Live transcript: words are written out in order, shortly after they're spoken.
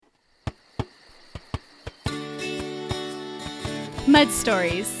Mud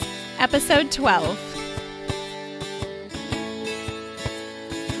Stories, Episode 12.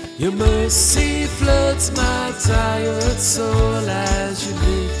 Your mercy floods my tired soul as you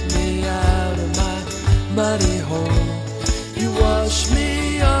lift me out of my muddy hole. You wash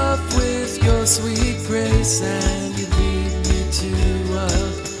me off with your sweet grace and you lead me to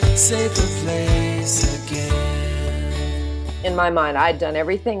a safer place again. In my mind, I'd done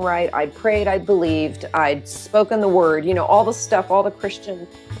everything right. I'd prayed, I'd believed, I'd spoken the word, all the stuff, all the Christian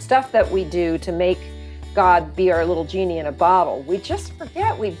stuff that we do to make God be our little genie in a bottle. We just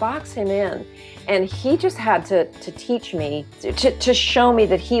forget, we box him in. And he just had to teach me, to show me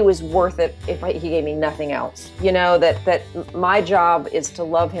that he was worth it if he gave me nothing else. That my job is to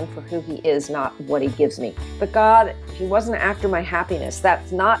love him for who he is, not what he gives me. But God, he wasn't after my happiness.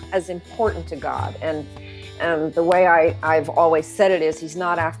 That's not as important to God. And the way I've always said it is, he's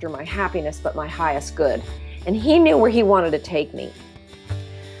not after my happiness, but my highest good. And he knew where he wanted to take me.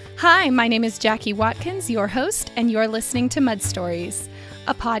 Hi, my name is Jackie Watkins, your host, and you're listening to Mud Stories,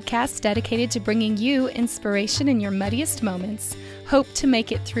 a podcast dedicated to bringing you inspiration in your muddiest moments, hope to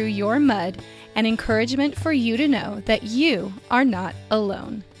make it through your mud, and encouragement for you to know that you are not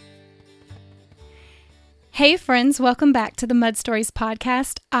alone. Hey friends, welcome back to the Mud Stories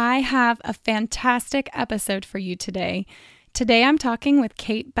podcast. I have a fantastic episode for you today. Today I'm talking with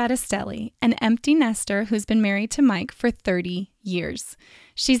Kate Battistelli, an empty nester who's been married to Mike for 30 years.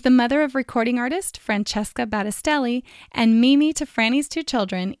 She's the mother of recording artist Francesca Battistelli and Mimi to Franny's two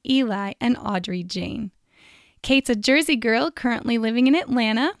children, Eli and Audrey Jane. Kate's a Jersey girl currently living in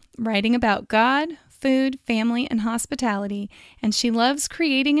Atlanta, writing about God, food, family, and hospitality, and she loves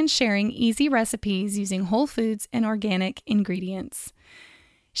creating and sharing easy recipes using whole foods and organic ingredients.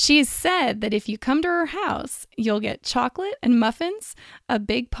 She has said that if you come to her house, you'll get chocolate and muffins, a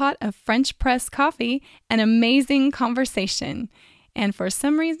big pot of French press coffee, and amazing conversation. And for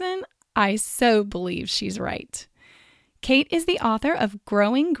some reason, I so believe she's right. Kate is the author of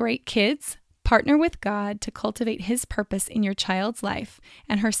Growing Great Kids, Partner with God to Cultivate His Purpose in Your Child's Life,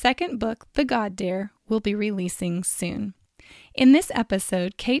 and her second book, The God Dare, will be releasing soon. In this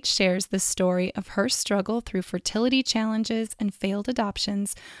episode, Kate shares the story of her struggle through fertility challenges and failed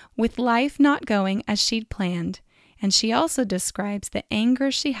adoptions, with life not going as she'd planned, and she also describes the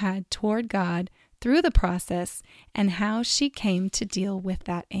anger she had toward God through the process and how she came to deal with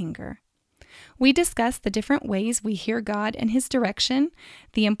that anger. We discuss the different ways we hear God and His direction,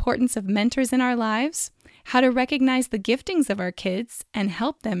 the importance of mentors in our lives, how to recognize the giftings of our kids and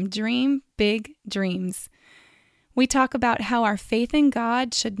help them dream big dreams. We talk about how our faith in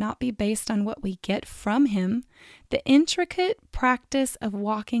God should not be based on what we get from Him, the intricate practice of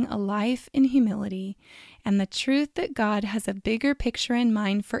walking a life in humility, and the truth that God has a bigger picture in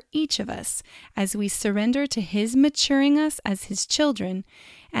mind for each of us as we surrender to His maturing us as His children,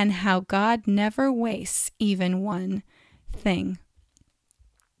 and how God never wastes even one thing.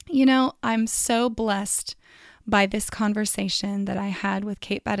 I'm so blessed by this conversation that I had with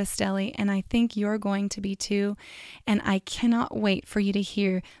Kate Battistelli, and I think you're going to be too. And I cannot wait for you to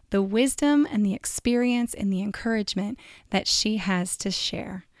hear the wisdom and the experience and the encouragement that she has to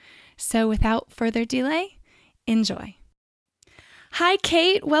share. So without further delay, enjoy. Hi,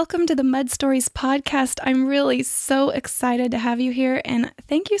 Kate. Welcome to the Mud Stories podcast. I'm really so excited to have you here, and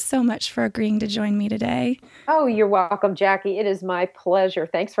thank you so much for agreeing to join me today. Oh, you're welcome, Jackie. It is my pleasure.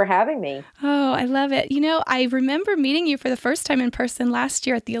 Thanks for having me. Oh, I love it. I remember meeting you for the first time in person last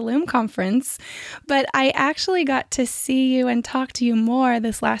year at the Illum conference, but I actually got to see you and talk to you more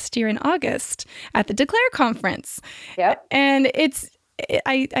this last year in August at the Declare conference. Yep. And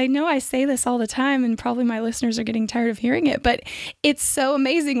I know I say this all the time, and probably my listeners are getting tired of hearing it, but it's so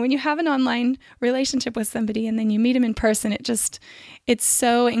amazing when you have an online relationship with somebody and then you meet them in person. It's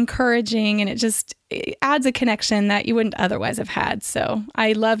so encouraging, and it adds a connection that you wouldn't otherwise have had. So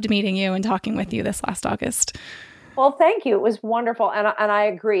I loved meeting you and talking with you this last August. Well, thank you. It was wonderful. And I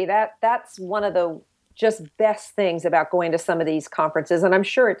agree that's one of the just best things about going to some of these conferences. And I'm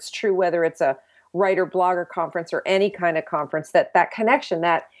sure it's true whether it's a writer blogger conference or any kind of conference, that connection,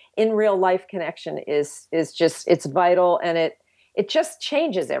 that in real life connection is just, it's vital, and it just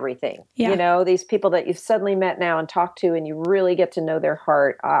changes everything. Yeah. These people that you've suddenly met now and talked to, and you really get to know their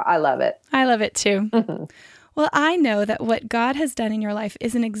heart. I love it. I love it too. Well, I know that what God has done in your life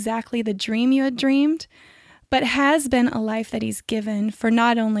isn't exactly the dream you had dreamed, but has been a life that He's given for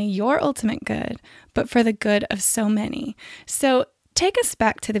not only your ultimate good, but for the good of so many. So take us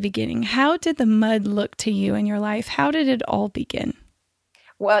back to the beginning. How did the mud look to you in your life? How did it all begin?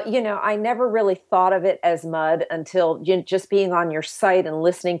 Well, I never really thought of it as mud until just being on your site and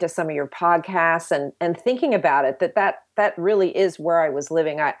listening to some of your podcasts and thinking about it, that really is where I was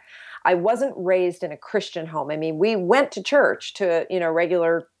living. I wasn't raised in a Christian home. I mean, we went to church, to,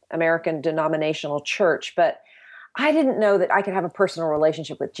 regular American denominational church, but I didn't know that I could have a personal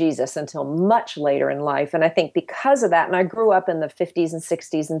relationship with Jesus until much later in life. And I think because of that, and I grew up in the 50s and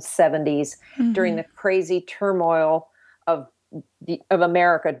 60s and 70s during the crazy turmoil of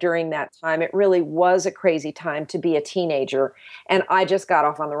America during that time. It really was a crazy time to be a teenager. And I just got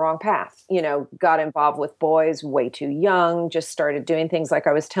off on the wrong path, got involved with boys way too young, just started doing things like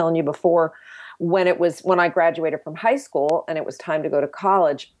I was telling you before. When I graduated from high school and it was time to go to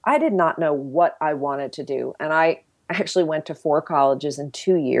college, I did not know what I wanted to do. And I actually went to 4 colleges in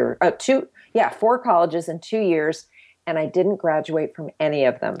 2 years, 4 colleges in 2 years. And I didn't graduate from any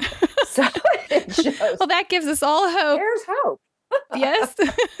of them. So well, that gives us all hope. There's hope. Yes.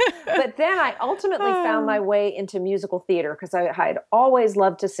 But then I ultimately found my way into musical theater because I had always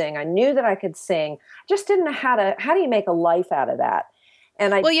loved to sing. I knew that I could sing. Just didn't know how do you make a life out of that?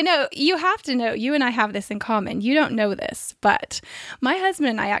 And well, you have to know, you and I have this in common. You don't know this, but my husband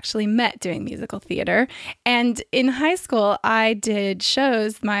and I actually met doing musical theater. And in high school, I did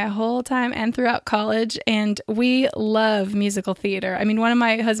shows my whole time and throughout college. And we love musical theater. I mean, one of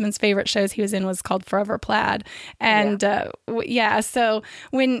my husband's favorite shows he was in was called Forever Plaid. And so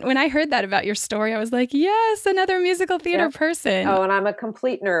when I heard that about your story, I was like, yes, another musical theater person. Oh, and I'm a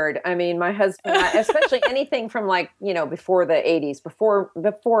complete nerd. I mean, my husband, especially anything from before the 80s, before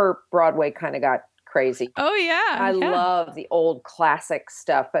Broadway kind of got crazy. Oh, yeah. I love the old classic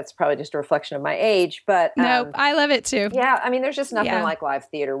stuff. That's probably just a reflection of my age, but no, I love it too. Yeah, I mean, there's just nothing like live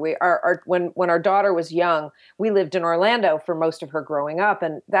theater. When our daughter was young, we lived in Orlando for most of her growing up,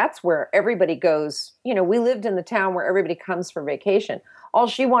 and that's where everybody goes. We lived in the town where everybody comes for vacation. All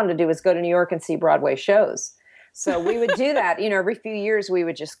she wanted to do was go to New York and see Broadway shows. So we would do that, every few years we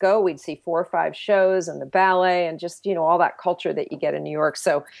would just go, we'd see 4 or 5 shows and the ballet and just, all that culture that you get in New York.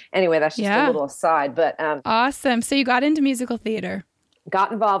 So anyway, that's just a little aside, but awesome. So you got into musical theater.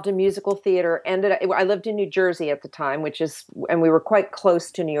 Got involved in musical theater. I lived in New Jersey at the time, and we were quite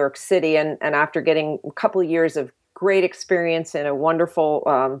close to New York City. And after getting a couple of years of great experience in a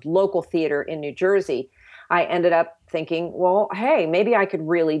wonderful local theater in New Jersey, I ended up thinking, well, hey, maybe I could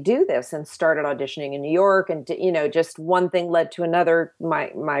really do this, and started auditioning in New York. And, just one thing led to another.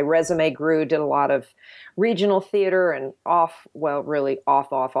 My resume grew, did a lot of regional theater and off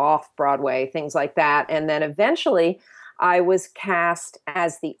Broadway, things like that. And then eventually I was cast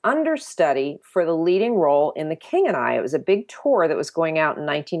as the understudy for the leading role in The King and I. It was a big tour that was going out in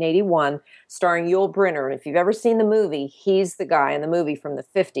 1981, starring Yul Brynner. And if you've ever seen the movie, he's the guy in the movie from the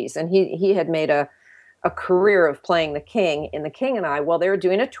 50s. And he had made a career of playing the king in The King and I. Well, they were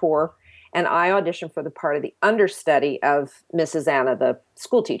doing a tour, and I auditioned for the part of the understudy of Mrs. Anna, the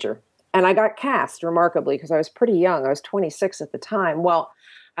school teacher. And I got cast remarkably because I was pretty young. I was 26 at the time. Well,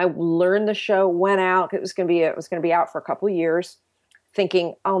 I learned the show, went out. It was going to be out for a couple of years,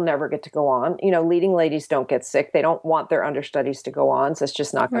 thinking I'll never get to go on. Leading ladies don't get sick. They don't want their understudies to go on. So it's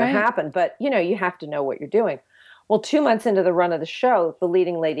just not going to happen. But, you have to know what you're doing. Well, 2 months into the run of the show, the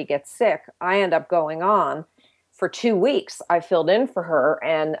leading lady gets sick. I end up going on for 2 weeks. I filled in for her,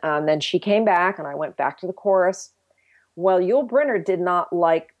 and then she came back, and I went back to the chorus. Well, Yul Brynner did not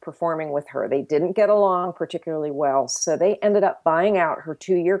like performing with her. They didn't get along particularly well, so they ended up buying out her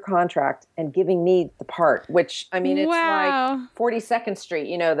 2-year contract and giving me the part, which, I mean, it's like 42nd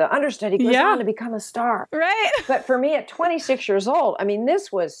Street. The understudy goes on to become a star. Right. But for me at 26 years old, I mean,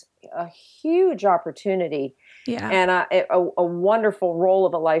 this was a huge opportunity. Yeah. And a wonderful role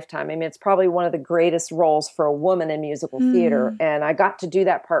of a lifetime. I mean, it's probably one of the greatest roles for a woman in musical theater. And I got to do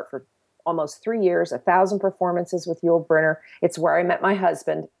that part for almost 3 years, 1,000 performances with Yul Brynner. It's where I met my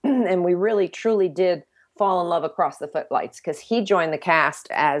husband. And we really, truly did fall in love across the footlights because he joined the cast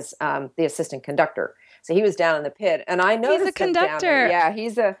as the assistant conductor. So he was down in the pit. And I noticed he's a conductor. Yeah,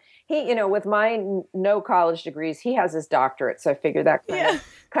 he, with my no college degrees, he has his doctorate. So I figured that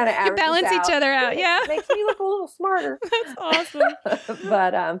kind of you balance out. each other out. Yeah. It makes me look a little smarter. That's awesome.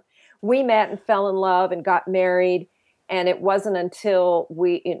 But we met and fell in love and got married. And it wasn't until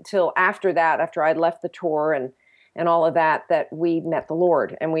after that, after I'd left the tour and all of that, that we met the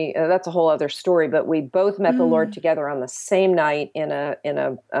Lord. And that's a whole other story, but we both met the Lord together on the same night in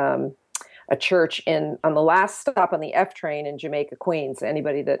a church on the last stop on the F train in Jamaica, Queens.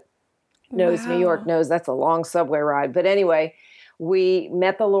 Anybody that knows New York knows that's a long subway ride. But anyway, we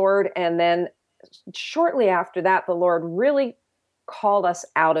met the Lord. And then shortly after that, the Lord really called us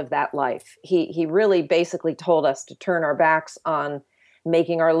out of that life. He really basically told us to turn our backs on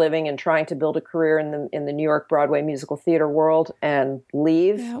making our living and trying to build a career in the New York Broadway musical theater world and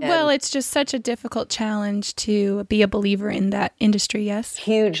leave. Yeah. And Well, it's just such a difficult challenge to be a believer in that industry, yes?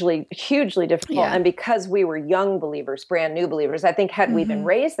 hugely, hugely difficult. Yeah. And because we were young believers, brand new believers, I think had we been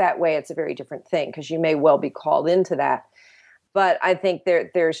raised that way, it's a very different thing because you may well be called into that. But I think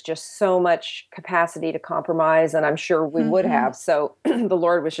there's just so much capacity to compromise, and I'm sure we would have. So the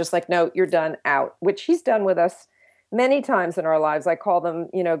Lord was just like, no, you're done, out, which he's done with us many times in our lives. I call them,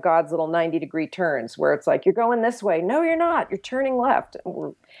 God's little 90-degree turns, where it's like, you're going this way. No, you're not. You're turning left.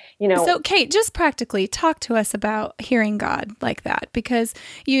 So, Kate, just practically talk to us about hearing God like that, because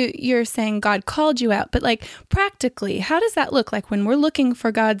you're saying God called you out, but like practically, how does that look like when we're looking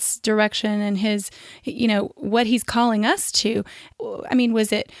for God's direction and his, what he's calling us to? I mean,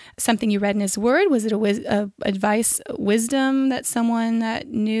 was it something you read in his word? Was it advice, wisdom that someone that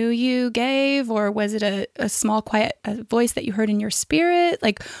knew you gave? Or was it a small, quiet voice that you heard in your spirit?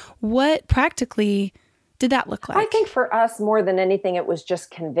 Like, what practically did that look like? I think for us, more than anything, it was just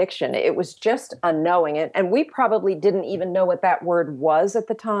conviction. It was just unknowing it. And we probably didn't even know what that word was at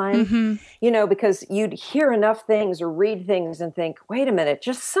the time, because you'd hear enough things or read things and think, wait a minute,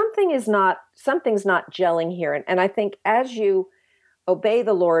 just something's not gelling here. And I think as you obey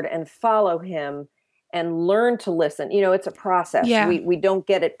the Lord and follow him and learn to listen, it's a process. Yeah. We don't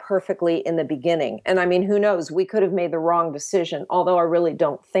get it perfectly in the beginning. And I mean, who knows? We could have made the wrong decision, although I really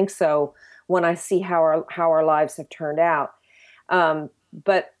don't think so when I see how our lives have turned out.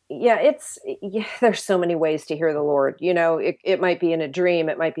 But yeah, there's so many ways to hear the Lord. It might be in a dream.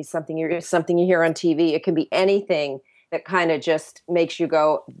 It might be something you hear on TV. It can be anything that kind of just makes you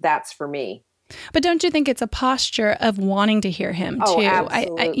go, that's for me. But don't you think it's a posture of wanting to hear him too? Oh,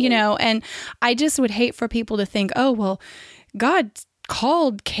 absolutely. And I just would hate for people to think, oh, well, God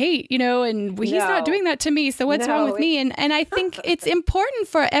called Kate, and he's not doing that to me. So what's wrong with me? And I think it's important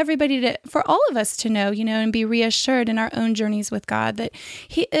for everybody for all of us to know, and be reassured in our own journeys with God that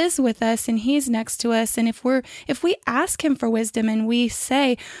he is with us and he's next to us. And if we ask him for wisdom and we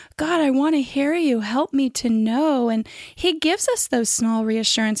say, God, I want to hear you, help me to know. And he gives us those small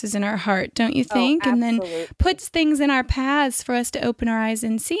reassurances in our heart, don't you think? And then puts things in our paths for us to open our eyes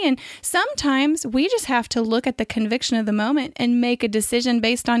and see. And sometimes we just have to look at the conviction of the moment and make a decision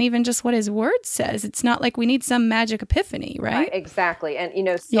based on even just what his word says. It's not like we need some magic epiphany, right? Exactly. And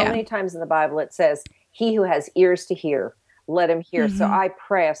many times in the Bible it says, he who has ears to hear, let him hear. So I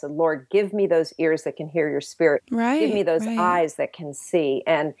pray, I said, Lord, give me those ears that can hear your spirit. Right. Give me those eyes that can see.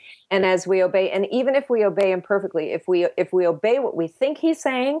 And as we obey, and even if we obey him perfectly, if we obey what we think he's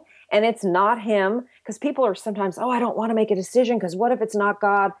saying and it's not him, because people are sometimes, I don't want to make a decision because what if it's not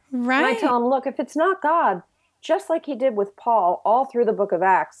God? Right. And I tell them, look, if it's not God, just like he did with Paul all through the book of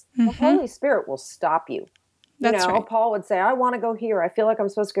Acts, the Holy Spirit will stop you. That's right. Paul would say, I want to go here. I feel like I'm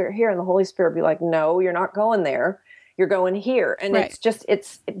supposed to go here. And the Holy Spirit would be like, no, you're not going there. You're going here. And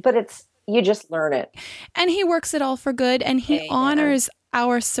you just learn it. And he works it all for good, and he honors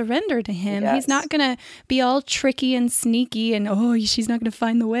our surrender to him. Yes. He's not going to be all tricky and sneaky and, she's not going to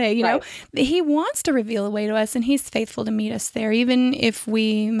find the way. He wants to reveal a way to us, and he's faithful to meet us there, even if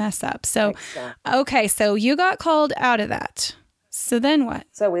we mess up. So, okay, so you got called out of that. So then what?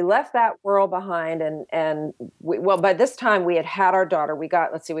 So we left that world behind, and by this time we had our daughter. We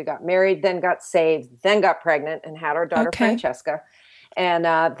got married, then got saved, then got pregnant, and had our daughter Francesca. And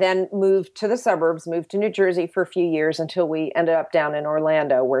then moved to the suburbs, moved to New Jersey for a few years until we ended up down in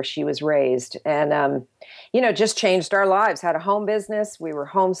Orlando where she was raised. And, just changed our lives, had a home business. We were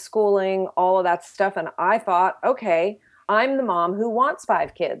homeschooling, all of that stuff. And I thought, okay, I'm the mom who wants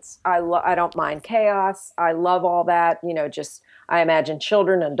 5 kids. I don't mind chaos. I love all that, I imagine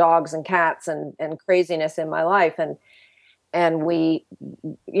children and dogs and cats and craziness in my life. And we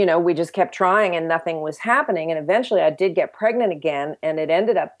just kept trying and nothing was happening. And eventually I did get pregnant again, and it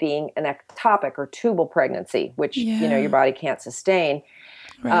ended up being an ectopic or tubal pregnancy, which, your body can't sustain.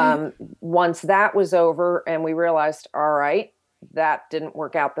 Right. Once that was over and we realized, all right, that didn't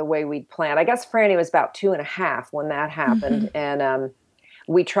work out the way we'd planned. I guess Franny was about 2.5 when that happened. And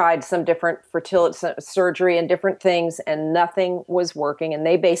we tried some different fertility surgery and different things, and nothing was working. And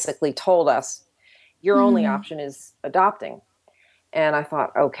they basically told us, your only option is adopting. And I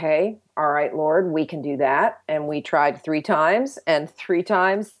thought, okay, all right, Lord, we can do that. And we tried 3 times, and 3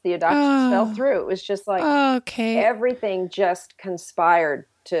 times the adoptions fell through. It was just like everything just conspired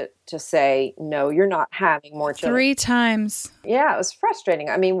to say, no, you're not having more children. 3 times. Yeah, it was frustrating.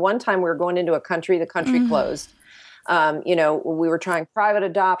 I mean, one time we were going into a country, the country closed. We were trying private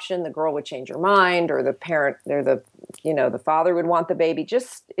adoption. The girl would change her mind, or the parent, or the the father would want the baby.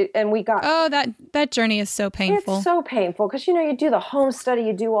 And we got... Oh, that journey is so painful. It's so painful because, you do the home study,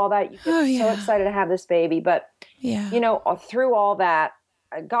 you do all that. You get so excited to have this baby. But, through all that,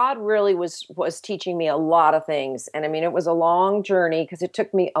 God really was teaching me a lot of things. And I mean, it was a long journey because it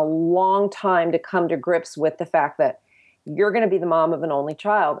took me a long time to come to grips with the fact that you're going to be the mom of an only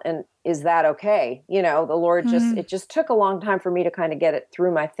child. And is that okay? The Lord it just took a long time for me to kind of get it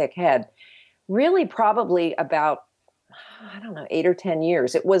through my thick head. Really probably about, 8 or 10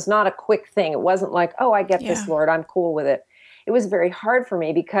 years. It was not a quick thing. It wasn't like, oh, I get this, Lord, I'm cool with it. It was very hard for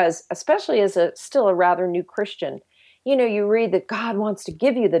me because, especially as still a rather new Christian, you read that God wants to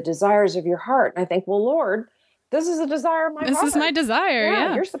give you the desires of your heart. And I think, well, Lord, this is a desire of my heart. This is my desire,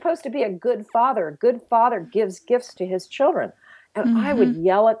 yeah. You're supposed to be a good father. A good father gives gifts to his children. And I would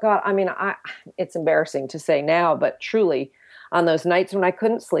yell at God. I mean, it's embarrassing to say now, but truly, on those nights when I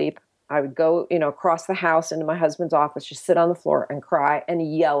couldn't sleep, I would go, across the house into my husband's office, just sit on the floor and cry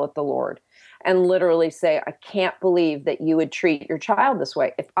and yell at the Lord and literally say, I can't believe that you would treat your child this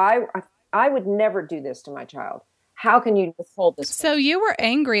way. If I would never do this to my child. How can you withhold this? So you were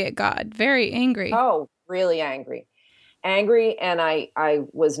angry at God, very angry. Oh, really angry. And I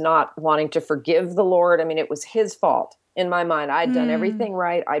was not wanting to forgive the Lord. I mean, it was his fault in my mind. I'd done everything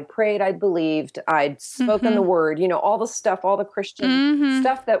right. I'd prayed, I'd believed, I'd spoken the word, all the stuff, all the Christian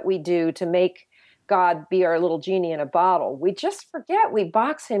stuff that we do to make God be our little genie in a bottle. We just forget, we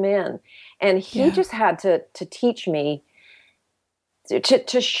box him in. And he just had to teach me,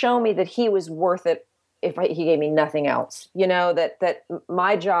 to show me that he was worth it if he gave me nothing else. That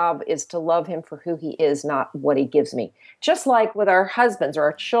my job is to love him for who he is, not what he gives me. Just like with our husbands or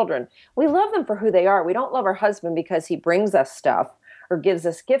our children, we love them for who they are. We don't love our husband because he brings us stuff or gives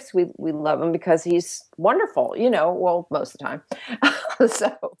us gifts. We love him because he's wonderful, well, most of the time.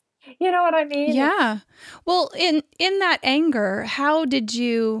 So, you know what I mean? Yeah. Well, in that anger, how did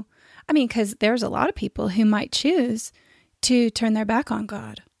you, because there's a lot of people who might choose to turn their back on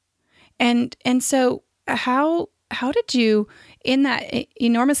God. And so how did you, in that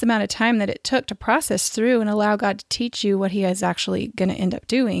enormous amount of time that it took to process through and allow God to teach you what he is actually going to end up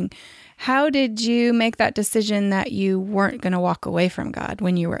doing, how did you make that decision that you weren't going to walk away from God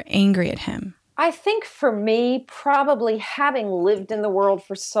when you were angry at him? I think for me, probably having lived in the world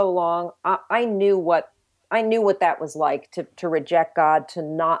for so long, I knew what that was like to reject God, to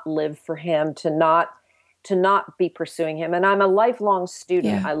not live for him, to not be pursuing him. And I'm a lifelong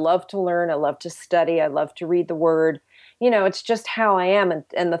student. Yeah. I love to learn. I love to study. I love to read the word. It's just how I am.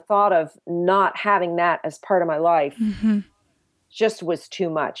 And the thought of not having that as part of my life just was too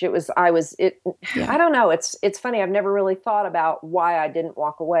much. I don't know. It's funny. I've never really thought about why I didn't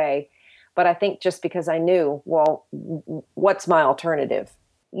walk away, but I think just because I knew, well, what's my alternative?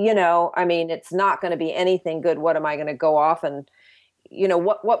 It's not going to be anything good. What am I going to go off and,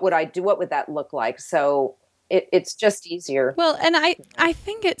 what would I do? What would that look like? So it's just easier. Well, and I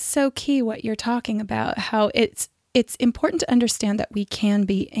think it's so key what you're talking about, how it's important to understand that we can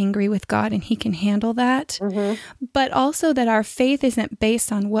be angry with God and he can handle that, but also that our faith isn't based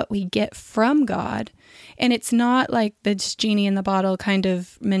on what we get from God. And it's not like this genie in the bottle kind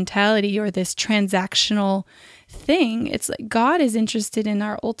of mentality or this transactional thing. It's like God is interested in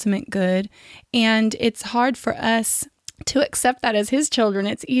our ultimate good, and it's hard for us to accept that as his children.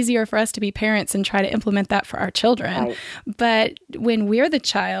 It's easier for us to be parents and try to implement that for our children. Right. But when we're the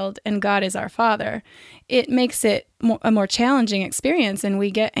child and God is our father, it makes it a more challenging experience and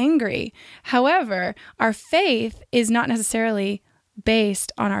we get angry. However, our faith is not necessarily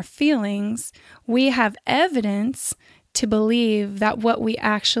based on our feelings. We have evidence to believe that what we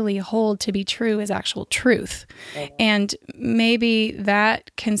actually hold to be true is actual truth. Mm-hmm. And maybe that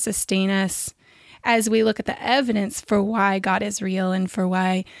can sustain us as we look at the evidence for why God is real and for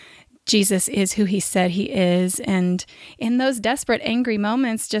why Jesus is who he said he is. And in those desperate, angry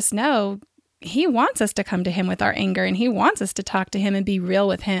moments, just know he wants us to come to him with our anger, and he wants us to talk to him and be real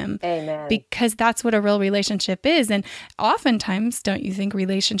with him. Amen. Because that's what a real relationship is. And oftentimes, don't you think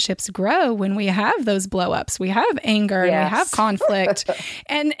relationships grow when we have those blow-ups? We have anger and we have conflict.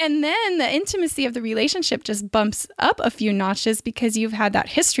 and then the intimacy of the relationship just bumps up a few notches because you've had that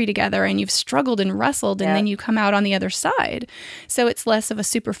history together and you've struggled and wrestled, and then you come out on the other side. So it's less of a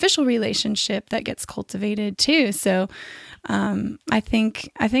superficial relationship that gets cultivated too. So I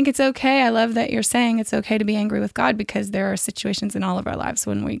think it's okay. I love that you're saying it's okay to be angry with God, because there are situations in all of our lives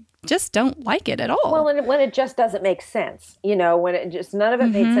when we just don't like it at all. Well, when it just doesn't make sense, when it just, none of it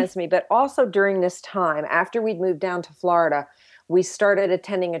made sense to me. But also during this time, after we'd moved down to Florida, we started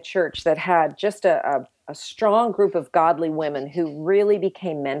attending a church that had just a a strong group of godly women who really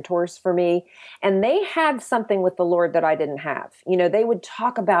became mentors for me. And they had something with the Lord that I didn't have. They would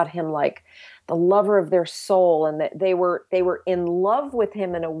talk about him like the lover of their soul, and that they were in love with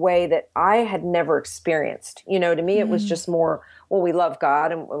him in a way that I had never experienced. To me, it was just more, well, we love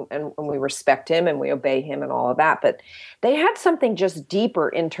God and we respect him and we obey him and all of that. But they had something just deeper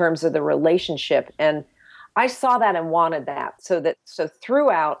in terms of the relationship. And I saw that and wanted that. So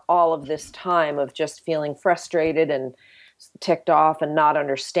throughout all of this time of just feeling frustrated and ticked off and not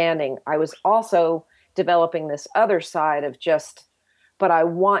understanding, I was also developing this other side of just, but I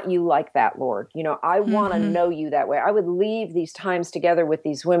want you like that, Lord. I want to know you that way. I would leave these times together with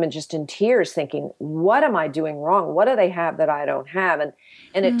these women just in tears thinking, what am I doing wrong? What do they have that I don't have? And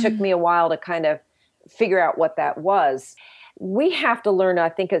it took me a while to kind of figure out what that was. We have to learn, I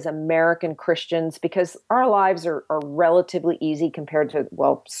think, as American Christians, because our lives are relatively easy compared to,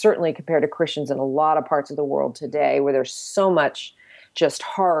 well, certainly compared to Christians in a lot of parts of the world today where there's so much just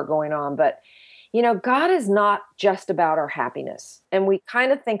horror going on. But, God is not just about our happiness. And we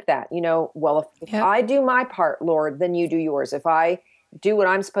kind of think that, well, if I do my part, Lord, then you do yours. If I do what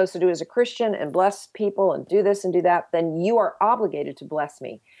I'm supposed to do as a Christian and bless people and do this and do that, then you are obligated to bless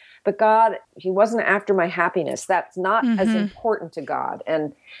me. But God, he wasn't after my happiness. That's not as important to God.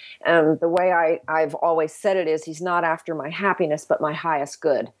 And the way I've always said it is, he's not after my happiness, but my highest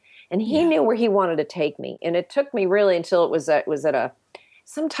good. And he knew where he wanted to take me. And it took me really until it was at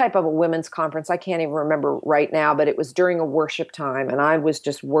some type of a women's conference. I can't even remember right now, but it was during a worship time. And I was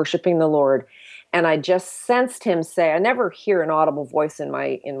just worshiping the Lord. And I just sensed him say, I never hear an audible voice in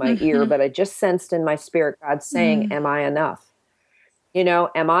my ear, but I just sensed in my spirit God saying, am I enough?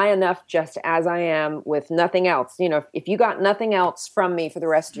 Am I enough just as I am with nothing else? If you got nothing else from me for the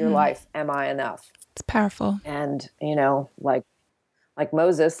rest of your life, am I enough? It's powerful. And, like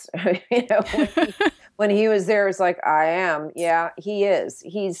Moses, when he was there, it's like, I am. Yeah, he is.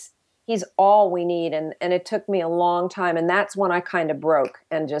 He's all we need. And it took me a long time. And that's when I kind of broke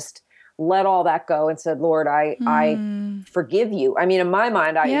and just let all that go and said, Lord, I forgive you. I mean, in my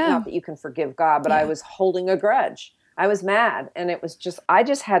mind, not that you can forgive God, but I was holding a grudge. I was mad. And it was I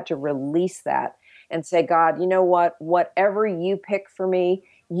just had to release that and say, God, you know what? Whatever you pick for me,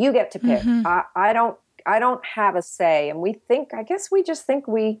 you get to pick. I don't have a say. And I guess we just think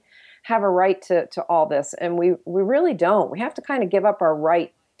we have a right to all this. And we really don't. We have to kind of give up our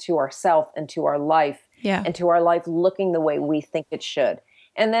right to ourself and to our life and to our life looking the way we think it should.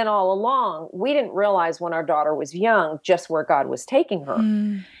 And then all along, we didn't realize when our daughter was young, just where God was taking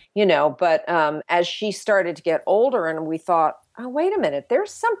her. But as she started to get older and we thought, oh, wait a minute,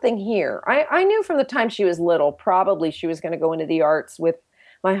 there's something here. I knew from the time she was little, probably she was going to go into the arts with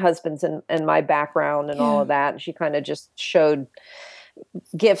my husband's and my background and all of that. And she kind of just showed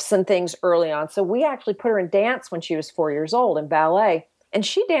gifts and things early on. So we actually put her in dance when she was 4 years old in ballet. And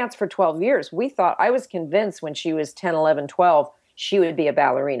she danced for 12 years. I was convinced when she was 10, 11, 12, she would be a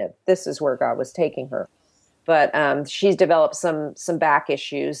ballerina. This is where God was taking her. But she's developed some back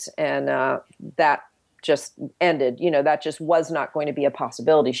issues, and that just ended. That just was not going to be a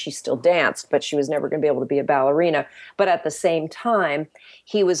possibility. She still danced, but she was never going to be able to be a ballerina. But at the same time,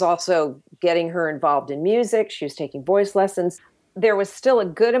 he was also getting her involved in music. She was taking voice lessons. There was still a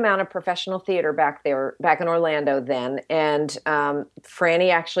good amount of professional theater back in Orlando then. And Franny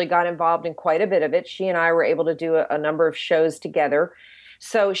actually got involved in quite a bit of it. She and I were able to do a number of shows together.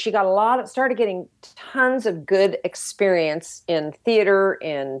 So she got started getting tons of good experience in theater,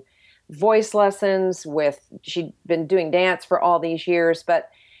 in voice lessons she'd been doing dance for all these years. But,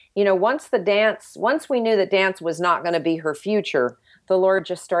 once we knew that dance was not going to be her future, the Lord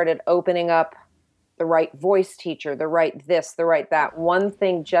just started opening up the right voice teacher, the right this, the right that. One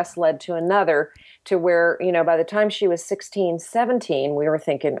thing just led to another to where, by the time she was 16, 17, we were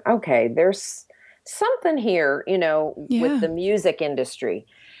thinking, okay, there's something here, with the music industry.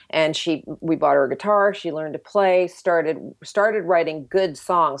 And we bought her a guitar. She learned to play, started writing good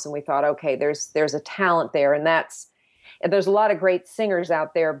songs. And we thought, okay, there's a talent there. And there's a lot of great singers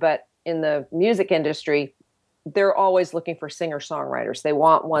out there, but in the music industry, they're always looking for singer-songwriters. They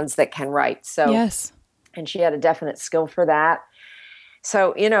want ones that can write. So, yes. And she had a definite skill for that.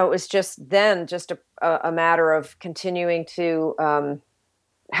 So, it was just a matter of continuing to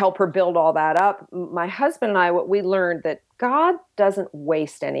help her build all that up. My husband and I, what we learned that God doesn't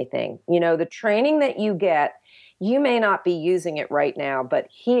waste anything. The training that you get, you may not be using it right now, but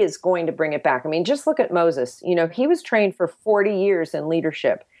he is going to bring it back. I mean, just look at Moses. He was trained for 40 years in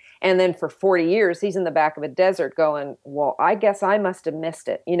leadership. And then for 40 years, he's in the back of a desert going, well, I guess I must have missed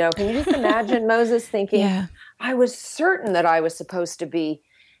it. Can you just imagine Moses thinking, I was certain that I was supposed to be,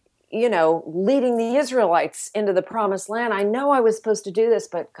 leading the Israelites into the promised land. I know I was supposed to do this,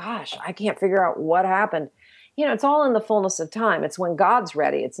 but gosh, I can't figure out what happened. It's all in the fullness of time. It's when God's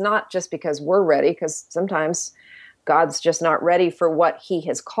ready. It's not just because we're ready, because sometimes God's just not ready for what he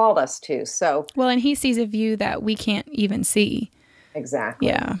has called us to. So, well, and he sees a view that we can't even see. Exactly.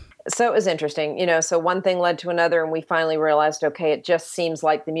 Yeah. So it was interesting, so one thing led to another, and we finally realized, okay, it just seems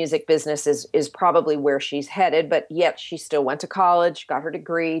like the music business is probably where she's headed, but yet she still went to college, got her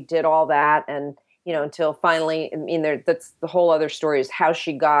degree, did all that. And, until finally, that's the whole other story, is how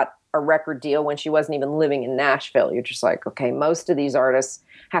she got a record deal when she wasn't even living in Nashville. You're just like, okay, most of these artists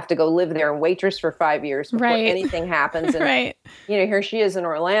have to go live there and waitress for 5 years before anything happens. And, right. Here she is in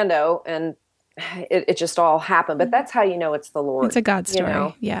Orlando, and it just all happened. But that's how it's the Lord. It's a God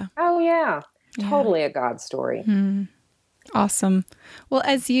story. Yeah. Oh, yeah. Totally a God story. Awesome. Well,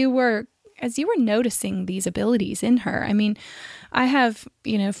 as you were noticing these abilities in her, I mean, I have,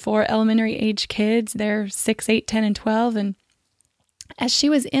 4 elementary age kids. They're 6, 8, 10, and 12. And as she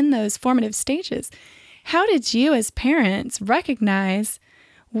was in those formative stages, how did you as parents recognize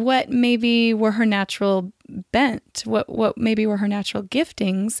what maybe were her natural bent, what maybe were her natural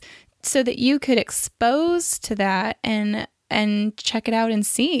giftings, so that you could expose to that and check it out and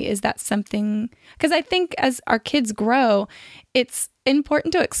see, is that something? Because I think as our kids grow, it's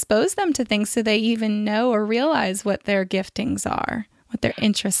important to expose them to things so they even know or realize what their giftings are, what their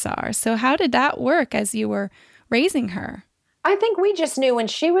interests are. So how did that work as you were raising her? I think we just knew when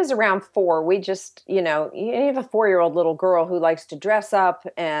she was around 4, we just, you have a 4-year-old little girl who likes to dress up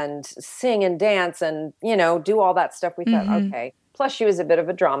and sing and dance and, do all that stuff. We thought, okay. Plus she was a bit of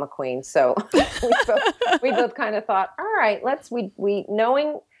a drama queen. So we both kind of thought, all right, we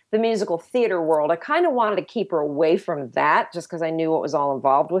knowing the musical theater world, I kind of wanted to keep her away from that just because I knew what was all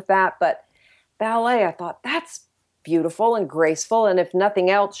involved with that. But ballet, I thought, that's beautiful and graceful. And if nothing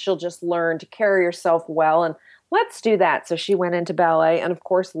else, she'll just learn to carry herself well. And let's do that. So she went into ballet and, of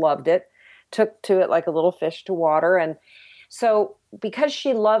course, loved it, took to it like a little fish to water. And so because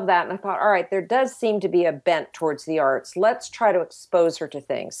she loved that, and I thought, all right, there does seem to be a bent towards the arts. Let's try to expose her to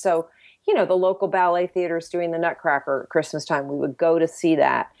things. So, the local ballet theaters doing the Nutcracker at Christmas time, we would go to see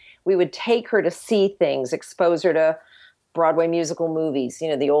that. We would take her to see things, expose her to Broadway musical movies,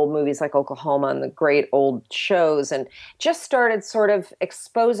 the old movies like Oklahoma and the great old shows, and just started sort of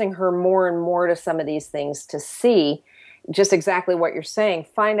exposing her more and more to some of these things to see just exactly what you're saying,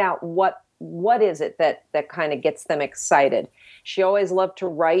 find out what is it that kind of gets them excited. She always loved to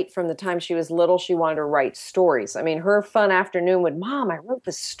write. From the time she was little, she wanted to write stories. I mean, her fun afternoon would, Mom, I wrote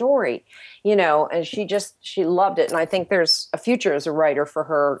this story, and she loved it. And I think there's a future as a writer for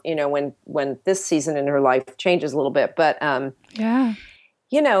her, when this season in her life changes a little bit. But, yeah.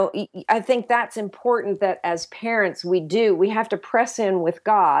 I think that's important, that as parents, we have to press in with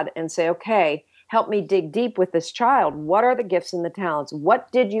God and say, okay, help me dig deep with this child. What are the gifts and the talents?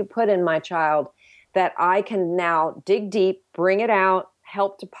 What did you put in my child that I can now dig deep, bring it out,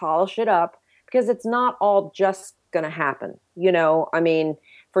 help to polish it up? Because it's not all just going to happen. I mean,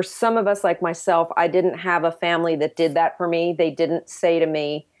 for some of us like myself, I didn't have a family that did that for me. They didn't say to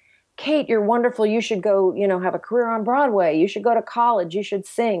me, Kate, you're wonderful. You should go, have a career on Broadway. You should go to college. You should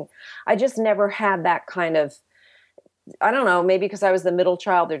sing. I just never had that kind of, I don't know, maybe because I was the middle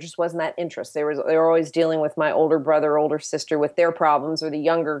child, there just wasn't that interest. They were always dealing with my older brother, older sister with their problems, or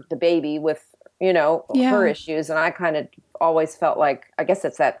the baby with, her issues. And I kind of always felt like, I guess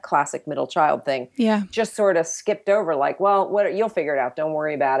it's that classic middle child thing. Yeah. Just sort of skipped over, like, well, you'll figure it out. Don't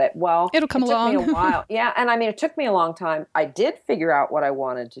worry about it. Well, it'll come along. It took me a while. Yeah. And I mean, it took me a long time. I did figure out what I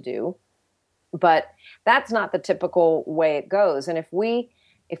wanted to do, but that's not the typical way it goes. And if we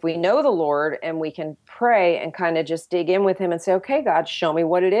know the Lord and we can pray and kind of just dig in with him and say, okay, God, show me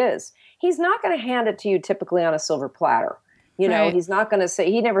what it is. He's not going to hand it to you typically on a silver platter. Right. He's not going to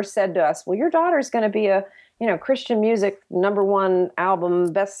say, he never said to us, well, your daughter's going to be a, Christian music #1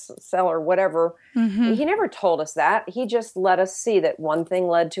 album, bestseller, whatever. Mm-hmm. He never told us that. He just let us see that one thing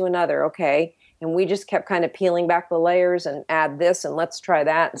led to another. Okay. And we just kept kind of peeling back the layers and add this and let's try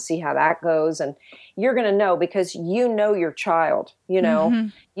that and see how that goes. And you're going to know, because you know your child, Mm-hmm.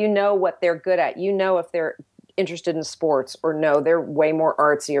 you know what they're good at. You know if they're interested in sports, or no, they're way more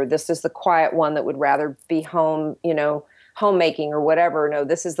artsy, or this is the quiet one that would rather be home, homemaking or whatever. No,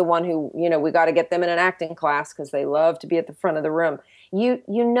 this is the one who, we got to get them in an acting class because they love to be at the front of the room. You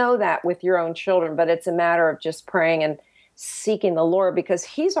know that with your own children, but it's a matter of just praying and seeking the Lord, because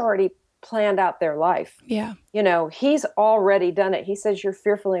he's already planned out their life. Yeah. He's already done it. He says you're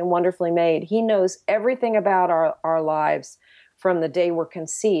fearfully and wonderfully made. He knows everything about our lives from the day we're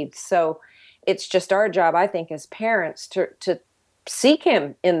conceived. So it's just our job, I think, as parents to seek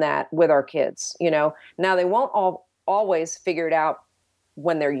him in that with our kids. Now they won't always figure it out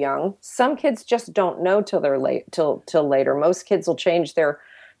when they're young. Some kids just don't know till they're till later. Most kids will change their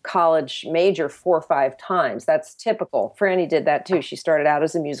college major 4 or 5 times. That's typical. Franny did that too. She started out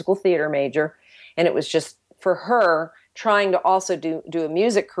as a musical theater major, and it was just for her trying to also do a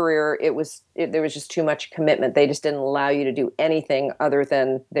music career. There was just too much commitment. They just didn't allow you to do anything other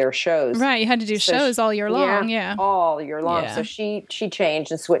than their shows. Right. You had to do shows all year long. Yeah. All year long. Yeah. So she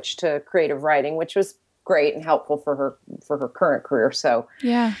changed and switched to creative writing, which was great and helpful for her current career. So,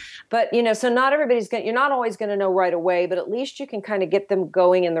 yeah. But, so not everybody's you're not always going to know right away, but at least you can kind of get them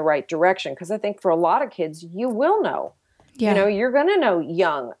going in the right direction. Because I think for a lot of kids, you will know. Yeah. You're going to know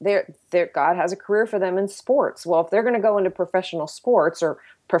young. God has a career for them in sports. Well, if they're going to go into professional sports or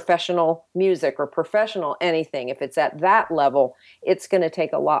professional music or professional anything, if it's at that level, it's going to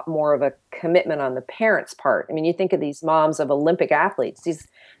take a lot more of a commitment on the parents' part. I mean, you think of these moms of Olympic athletes, these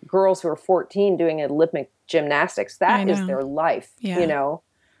girls who are 14 doing Olympic gymnastics. That is their life,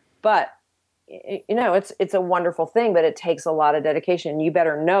 But it's a wonderful thing, but it takes a lot of dedication. You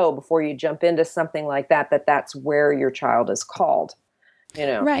better know before you jump into something like that that's where your child is called.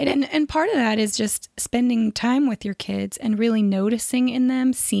 Right. And part of that is just spending time with your kids and really noticing in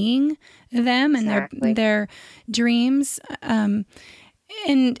them, seeing them and their dreams. And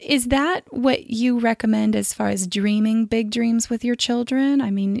is that what you recommend as far as dreaming big dreams with your children?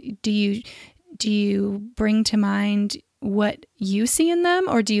 I mean, do you bring to mind what you see in them,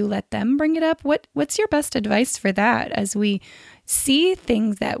 or do you let them bring it up? What's your best advice for that as we see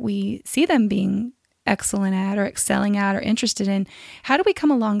things that we see them being excellent at or excelling at or interested in? How do we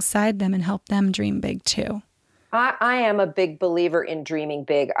come alongside them and help them dream big too? I am a big believer in dreaming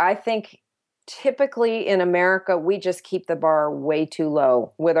big. I think typically in America, we just keep the bar way too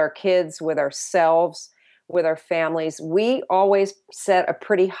low with our kids, with ourselves, with our families. We always set a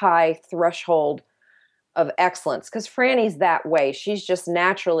pretty high threshold of excellence because Franny's that way. She's just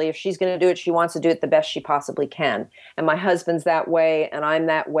naturally, if she's going to do it, she wants to do it the best she possibly can. And my husband's that way, and I'm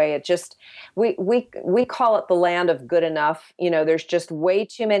that way. It just, we call it the land of good enough. There's just way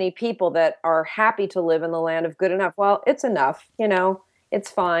too many people that are happy to live in the land of good enough. Well, it's enough. It's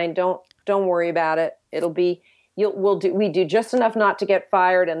fine. Don't worry about it. It'll be, we do just enough not to get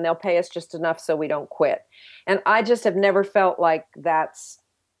fired, and they'll pay us just enough so we don't quit. And I just have never felt like that's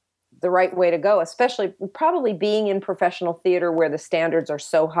the right way to go, especially probably being in professional theater where the standards are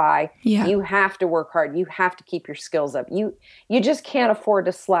so high. Yeah. You have to work hard. You have to keep your skills up. You just can't afford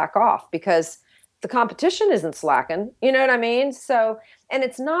to slack off because the competition isn't slacking. You know what I mean? So, and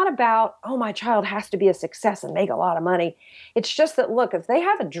it's not about, oh, my child has to be a success and make a lot of money. It's just that, look, if they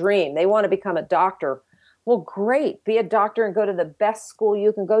have a dream, they want to become a doctor. Well, great. Be a doctor and go to the best school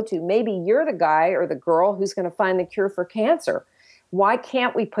you can go to. Maybe you're the guy or the girl who's going to find the cure for cancer. Why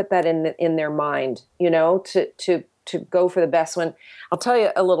can't we put that in their mind, to go for the best one? I'll tell you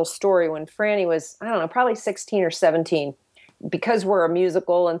a little story. When Franny was, I don't know, probably 16 or 17, because we're a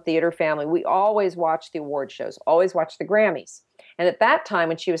musical and theater family, we always watched the award shows, always watched the Grammys. And at that time,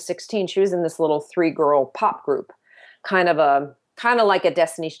 when she was 16, she was in this little 3-girl pop group, kind of like a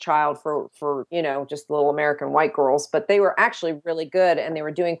Destiny's Child for just little American white girls. But they were actually really good, and they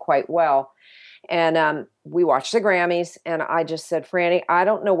were doing quite well. And we watched the Grammys, and I just said, Franny, I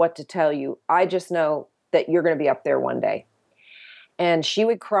don't know what to tell you. I just know that you're going to be up there one day. And she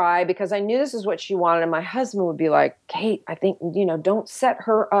would cry because I knew this is what she wanted. And my husband would be like, Kate, I think, don't set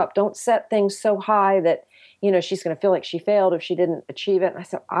her up. Don't set things so high that, she's going to feel like she failed if she didn't achieve it. And I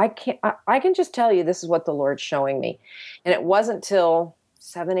said, I can just tell you this is what the Lord's showing me. And it wasn't till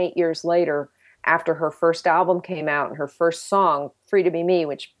 7-8 years later, after her first album came out and her first song, Free to Be Me,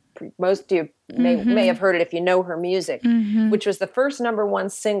 which most of you may have heard it if you know her music, which was the first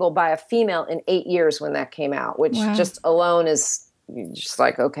 #1 single by a female in 8 years when that came out, which just alone is just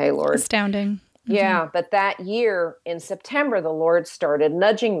like, okay, Lord. Astounding. Yeah, but that year in September, the Lord started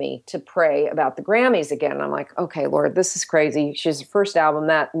nudging me to pray about the Grammys again. And I'm like, okay, Lord, this is crazy. She's her first album.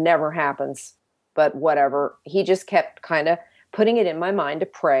 That never happens, but whatever. He just kept kind of putting it in my mind to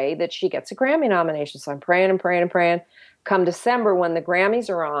pray that she gets a Grammy nomination. So I'm praying and praying and praying. Come December, when the Grammys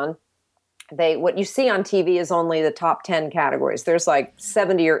are on, what you see on TV is only the top 10 categories. There's like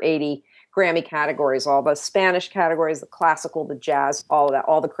 70 or 80 Grammy categories, all the Spanish categories, the classical, the jazz, all of that,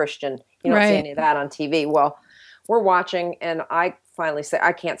 all the Christian. You don't see any of that on TV. Well, we're watching, and I finally say,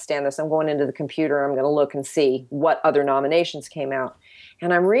 I can't stand this. I'm going into the computer. I'm going to look and see what other nominations came out.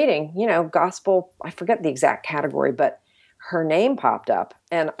 And I'm reading, gospel, I forget the exact category, but her name popped up.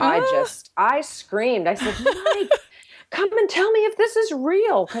 And I screamed. I said, come and tell me if this is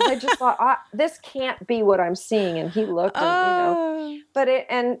real. Because I just thought, this can't be what I'm seeing. And he looked and, but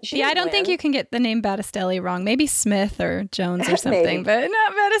I don't think you can get the name Battistelli wrong. Maybe Smith or Jones or something, but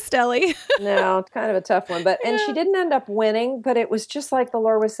not Battistelli. No, it's kind of a tough one. But and she didn't end up winning, but it was just like the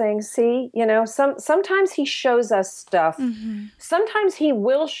Lord was saying, see, sometimes he shows us stuff. Mm-hmm. Sometimes he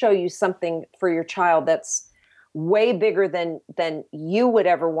will show you something for your child that's way bigger than you would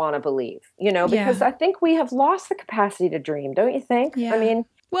ever want to believe, because I think we have lost the capacity to dream. Don't you think? Yeah. I mean,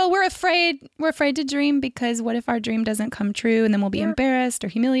 well, we're afraid to dream because what if our dream doesn't come true, and then we'll be embarrassed or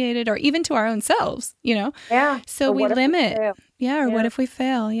humiliated, or even to our own selves, Yeah. So we limit. What if we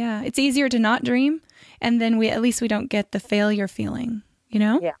fail? Yeah. It's easier to not dream, and then at least we don't get the failure feeling,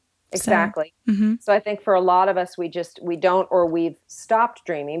 Yeah. Exactly. So I think for a lot of us, we don't, or we've stopped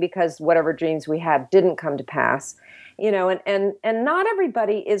dreaming because whatever dreams we had didn't come to pass, and not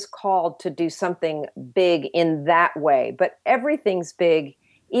everybody is called to do something big in that way, but everything's big,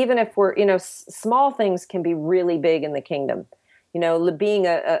 even if we're, small things can be really big in the kingdom, being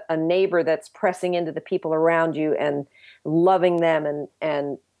a neighbor that's pressing into the people around you and loving them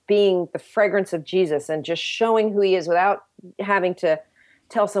and being the fragrance of Jesus and just showing who he is without having to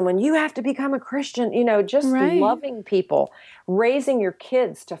tell someone you have to become a Christian, just loving people, raising your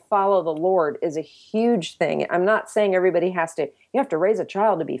kids to follow the Lord is a huge thing. I'm not saying everybody you have to raise a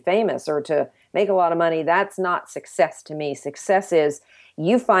child to be famous or to make a lot of money. That's not success to me. Success is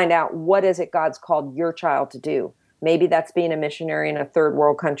you find out what is it God's called your child to do. Maybe that's being a missionary in a third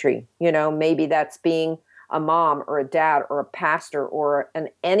world country. Maybe that's being a mom or a dad or a pastor or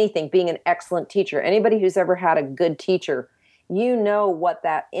anything, being an excellent teacher. Anybody who's ever had a good teacher, what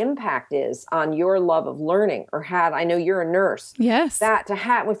that impact is on your love of learning I know you're a nurse. Yes.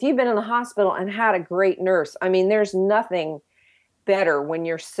 If you've been in the hospital and had a great nurse, I mean, there's nothing better when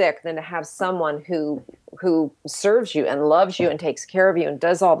you're sick than to have someone who serves you and loves you and takes care of you and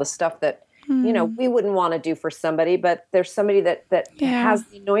does all the stuff that, we wouldn't want to do for somebody, but there's somebody that has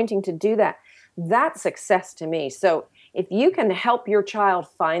the anointing to do that. That's success to me. So if you can help your child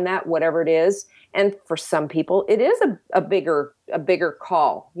find that, whatever it is, and for some people, it is a bigger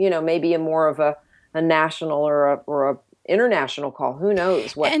call, maybe a more of a national or a international call. Who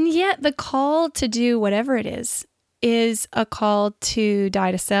knows what? And yet the call to do whatever it is a call to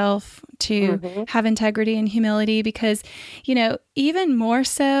die to self, to have integrity and humility, because, even more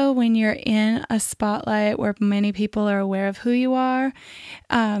so when you're in a spotlight where many people are aware of who you are,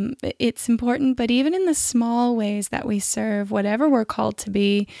 it's important. But even in the small ways that we serve, whatever we're called to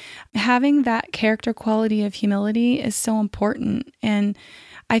be, having that character quality of humility is so important. And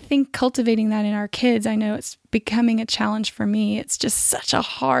I think cultivating that in our kids, I know it's becoming a challenge for me. It's just such a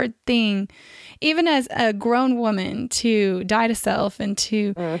hard thing, even as a grown woman, to die to self and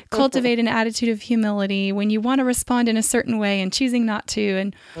to cultivate an attitude of humility when you want to respond in a certain way and choosing not to,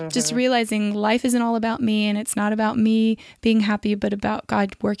 and just realizing life isn't all about me, and it's not about me being happy, but about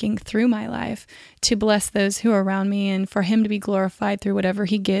God working through my life to bless those who are around me and for him to be glorified through whatever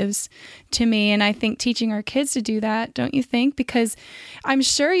he gives to me. And I think teaching our kids to do that, don't you think? Because I'm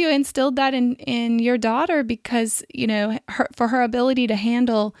sure you instilled that in your daughter, because, for her ability to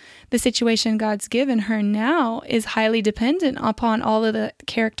handle the situation God's given her now is highly dependent upon all of the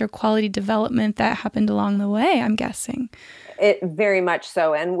character quality development that happened along the way, I'm guessing. It very much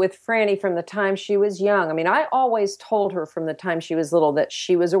so. And with Franny, from the time she was young, I mean, I always told her from the time she was little that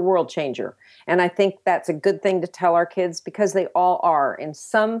she was a world changer. And I think that's a good thing to tell our kids, because they all are. In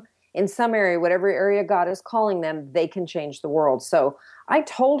some area, whatever area God is calling them, they can change the world. So I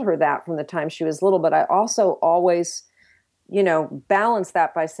told her that from the time she was little, but I also always, balance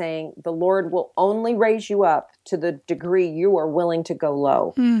that by saying the Lord will only raise you up to the degree you are willing to go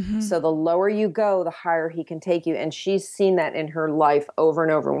low. So the lower you go, the higher he can take you. And she's seen that in her life over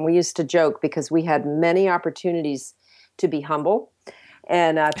and over. And we used to joke, because we had many opportunities to be humble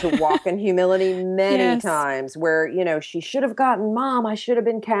and to walk in humility many times, where, she should have gotten, Mom, I should have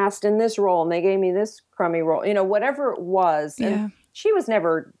been cast in this role, and they gave me this crummy role, whatever it was. Yeah. And she was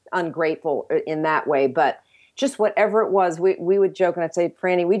never ungrateful in that way, but just whatever it was, we would joke, and I'd say,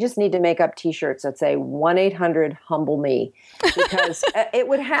 Franny, we just need to make up T-shirts that say 1-800-HUMBLE-ME, because it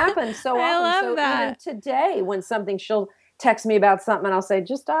would happen so often. I love so that. Even today, when she'll text me about something, and I'll say,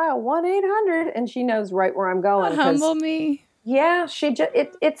 just dial 1-800, and she knows right where I'm going. Humble me. Yeah,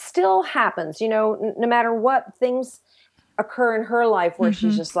 it still happens, no matter what things occur in her life where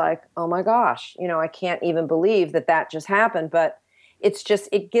she's just like, oh my gosh, I can't even believe that just happened. But it's just,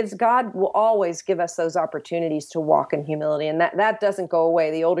 God will always give us those opportunities to walk in humility. And that doesn't go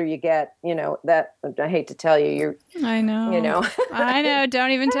away. The older you get, that, I hate to tell you, I know. I know.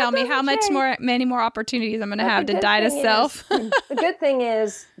 Don't even tell me how many more opportunities I'm going to have to die to self. The good thing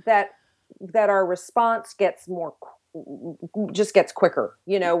is that our response gets quicker,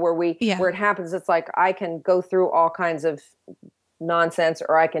 where it happens. It's like, I can go through all kinds of nonsense,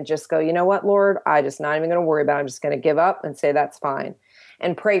 or I can just go, you know what, Lord, I just not even going to worry about it. I'm just going to give up and say that's fine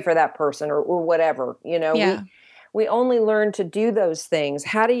and pray for that person or whatever, we only learn to do those things.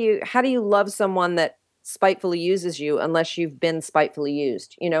 How do you love someone that spitefully uses you unless you've been spitefully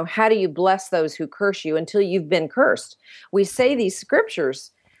used? How do you bless those who curse you until you've been cursed? We say these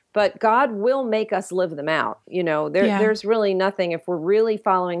scriptures, but God will make us live them out. There's really nothing, if we're really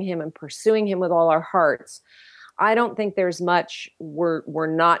following him and pursuing him with all our hearts, I don't think there's much we're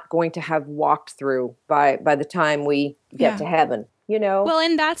not going to have walked through by the time we get to heaven, Well,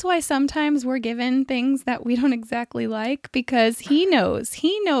 and that's why sometimes we're given things that we don't exactly like, because he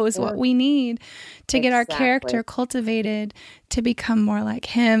knows what we need to get our character cultivated to become more like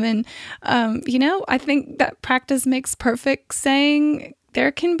him. And, I think that practice makes perfect saying.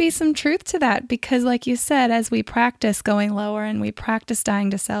 There can be some truth to that, because like you said, as we practice going lower and we practice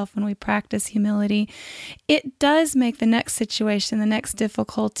dying to self and we practice humility, it does make the next situation, the next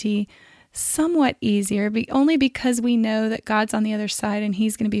difficulty somewhat easier, only because we know that God's on the other side and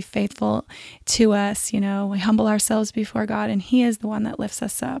he's going to be faithful to us. We humble ourselves before God and he is the one that lifts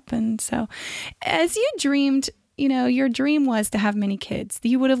us up. And so as you dreamed, your dream was to have many kids.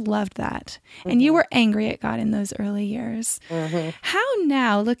 You would have loved that. And you were angry at God in those early years. How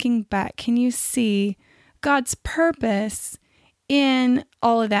now, looking back, can you see God's purpose in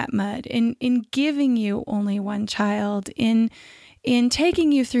all of that mud, in giving you only one child, in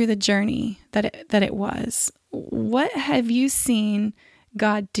taking you through the journey that it was? What have you seen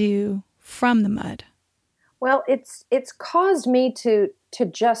God do from the mud? Well, it's caused me to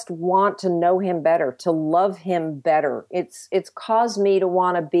just want to know him better, to love him better. It's caused me to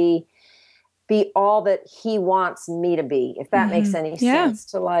want to be all that he wants me to be, if that makes any sense.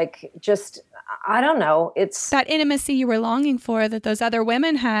 To I don't know. It's that intimacy you were longing for that those other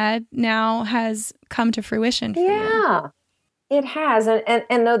women had now has come to fruition for you. Yeah, it has.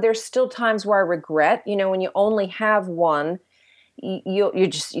 And though there's still times where I regret, when you only have one, you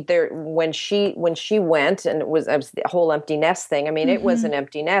just there when she went, and it was the whole empty nest thing. I mean, it was an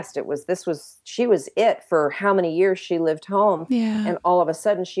empty nest. She was it for how many years she lived home. Yeah. And all of a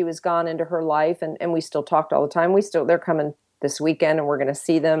sudden she was gone into her life, and we still talked all the time. They're coming this weekend and we're going to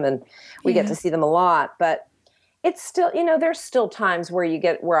see them, and we get to see them a lot, but it's still, there's still times where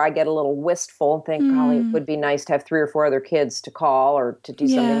I get a little wistful and think, golly, it would be nice to have 3 or 4 other kids to call or to do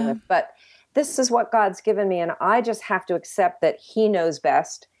something with, but this is what God's given me, and I just have to accept that he knows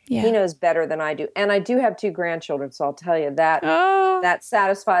best. Yeah. He knows better than I do. And I do have 2 grandchildren, so I'll tell you that that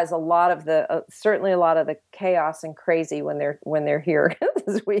satisfies a lot of the certainly a lot of the chaos and crazy when they're here.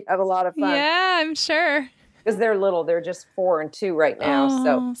 We have a lot of fun. Yeah, I'm sure. Because they're little, they're just 4 and 2 right now.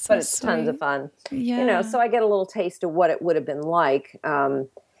 So but it's sweet. Tons of fun. Yeah. So I get a little taste of what it would have been like.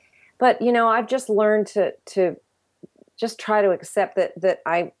 But I've just learned to just try to accept that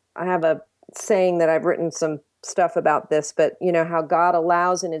I have a saying that I've written some stuff about this, but how God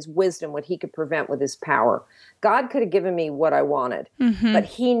allows in his wisdom what he could prevent with his power. God could have given me what I wanted, but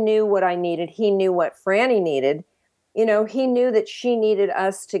he knew what I needed. He knew what Franny needed. He knew that she needed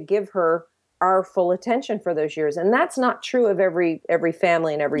us to give her our full attention for those years. And that's not true of every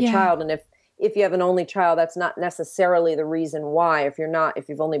family and every child. And if you have an only child, that's not necessarily the reason why, if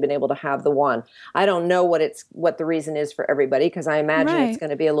you've only been able to have the one. I don't know what the reason is for everybody, because I imagine it's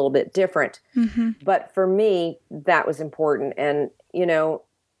going to be a little bit different. But for me, that was important. And,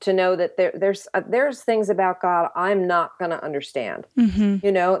 to know that there's things about God I'm not going to understand.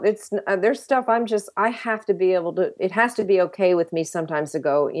 There's stuff I have to be able to, it has to be okay with me sometimes to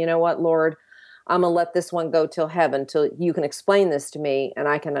go, you know what, Lord, I'm going to let this one go till heaven, till you can explain this to me and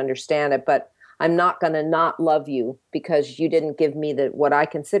I can understand it. But I'm not going to not love you because you didn't give me what I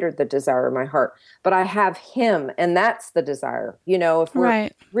considered the desire of my heart. But I have him, and that's the desire. If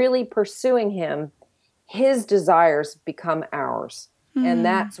we're really pursuing him, his desires become ours. And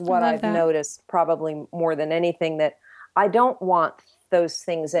that's what I've noticed probably more than anything, that I don't want those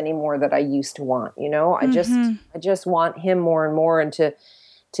things anymore that I used to want. I just want him more and more, and to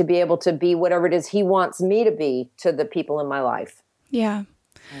be able to be whatever it is he wants me to be to the people in my life. Yeah.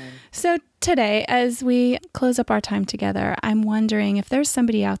 So today, as we close up our time together, I'm wondering if there's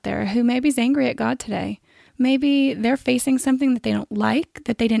somebody out there who maybe is angry at God today. Maybe they're facing something that they don't like,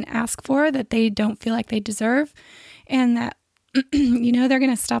 that they didn't ask for, that they don't feel like they deserve, and that they're going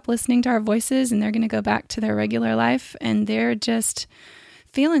to stop listening to our voices and they're going to go back to their regular life and they're just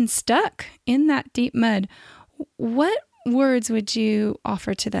feeling stuck in that deep mud. What words would you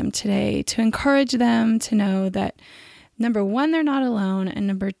offer to them today to encourage them to know that, number one, they're not alone, and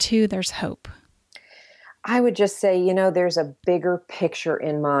number two, there's hope? I would just say, there's a bigger picture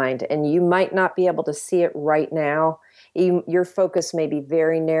in mind, and you might not be able to see it right now. Your focus may be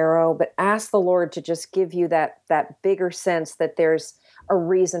very narrow, but ask the Lord to just give you that bigger sense that there's a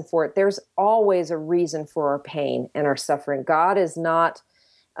reason for it. There's always a reason for our pain and our suffering. God is not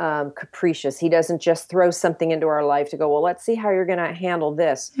capricious. He doesn't just throw something into our life to go, well, let's see how you're going to handle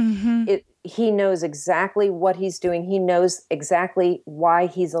this. Mm-hmm. He knows exactly what he's doing. He knows exactly why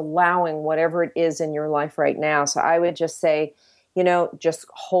he's allowing whatever it is in your life right now. So I would just say, just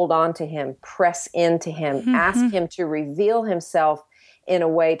hold on to him, press into him, Mm-hmm. ask him to reveal himself in a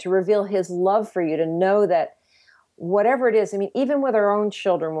way, to reveal his love for you, to know that whatever it is, even with our own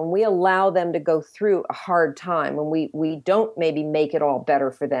children, when we allow them to go through a hard time, when we don't maybe make it all better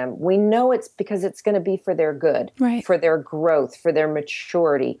for them, we know it's because it's going to be for their good, right, for their growth, for their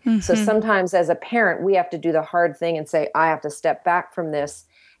maturity. Mm-hmm. So sometimes as a parent, we have to do the hard thing and say, I have to step back from this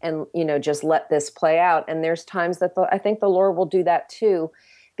and, just let this play out. And there's times that I think the Lord will do that too,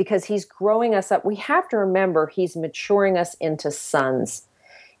 because he's growing us up. We have to remember he's maturing us into sons.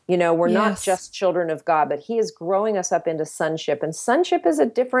 We're not just children of God, but he is growing us up into sonship. And sonship is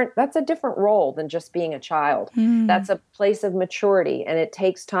that's a different role than just being a child. Mm. That's a place of maturity, and it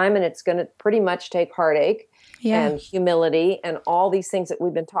takes time, and it's going to pretty much take heartache and humility and all these things that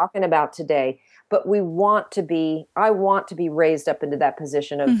we've been talking about today. But I want to be raised up into that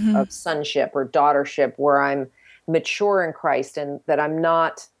position of, Mm-hmm. of sonship or daughtership, where I'm mature in Christ and that I'm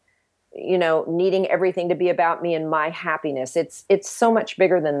not needing everything to be about me and my happiness. It's so much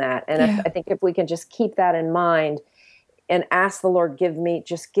bigger than that. And I think if we can just keep that in mind and ask the Lord, give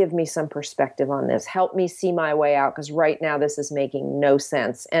me some perspective on this. Help me see my way out, because right now this is making no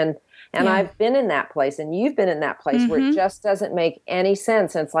sense. And I've been in that place, and you've been in that place, mm-hmm. where it just doesn't make any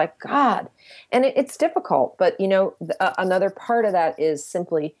sense. And it's like, God, and it's difficult. But, another part of that is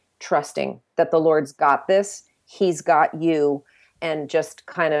simply trusting that the Lord's got this. He's got you, and just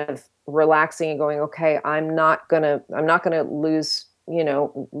kind of relaxing and going, okay, I'm not gonna lose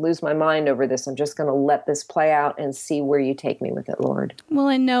my mind over this. I'm just gonna let this play out and see where you take me with it, Lord. Well,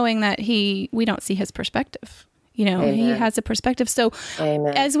 and knowing that we don't see his perspective. Amen. He has a perspective. So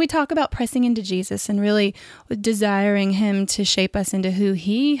Amen. As we talk about pressing into Jesus and really desiring him to shape us into who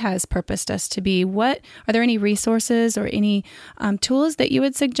he has purposed us to be, are there any resources or any tools that you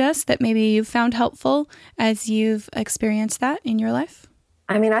would suggest that maybe you've found helpful as you've experienced that in your life?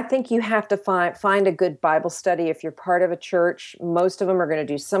 I think you have to find a good Bible study. If you're part of a church, most of them are going to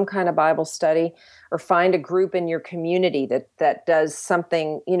do some kind of Bible study, or find a group in your community that does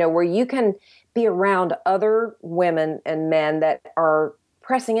something, where you can be around other women and men that are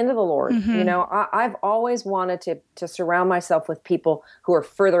pressing into the Lord. Mm-hmm. I've always wanted to surround myself with people who are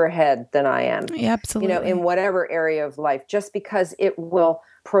further ahead than I am. Yeah, absolutely. In whatever area of life, just because it will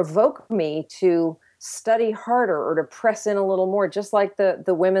provoke me to study harder or to press in a little more, just like the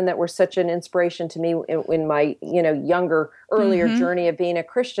women that were such an inspiration to me in my earlier mm-hmm. journey of being a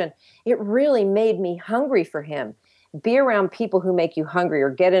Christian. It really made me hungry for him. Be around people who make you hungry,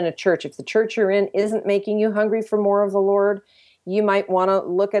 or get in a church. If the church you're in isn't making you hungry for more of the Lord, you might want to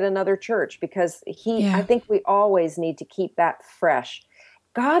look at another church, because I think we always need to keep that fresh.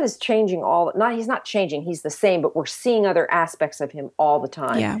 God is changing he's not changing, he's the same, but we're seeing other aspects of him all the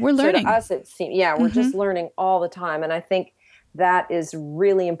time. Yeah, we're learning. So to us, it seems, we're mm-hmm. just learning all the time. And I think that is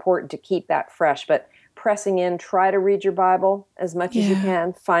really important to keep that fresh. But pressing in, try to read your Bible as much as you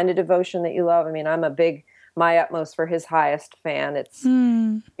can. Find a devotion that you love. I'm a big My Utmost for His Highest fan.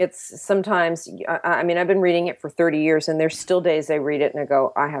 It's sometimes, I've been reading it for 30 years, and there's still days I read it and I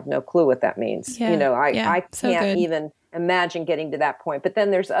go, I have no clue what that means. I can't even imagine getting to that point. But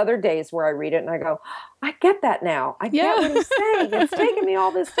then there's other days where I read it and I go, I get that now. I get what he's saying. It's taken me all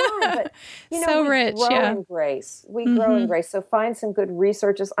this time. But, so we rich, grow in grace. We mm-hmm. grow in grace. So find some good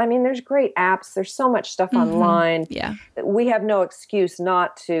resources. There's great apps. There's so much stuff mm-hmm. online. Yeah. We have no excuse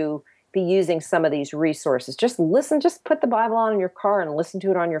not to be using some of these resources. Just listen, just put the Bible on in your car and listen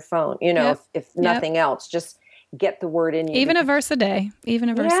to it on your phone. If nothing else, just get the word in you. Even a verse a day. A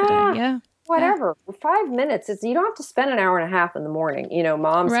day. Yeah. Whatever. For 5 minutes. You don't have to spend an hour and a half in the morning.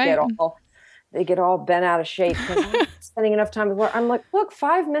 Moms get all bent out of shape because I'm not spending enough time before. I'm like, look,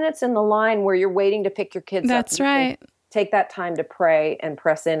 5 minutes in the line where you're waiting to pick your kids up. That's right. Take that time to pray and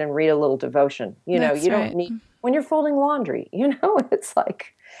press in and read a little devotion. That's don't need, when you're folding laundry, it's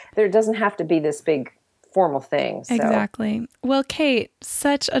like, there doesn't have to be this big formal thing. So. Exactly. Well, Kate,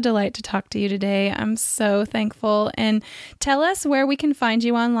 such a delight to talk to you today. I'm so thankful. And tell us where we can find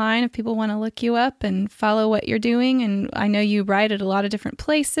you online if people want to look you up and follow what you're doing. And I know you write at a lot of different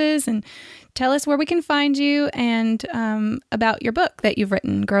places. And tell us where we can find you and about your book that you've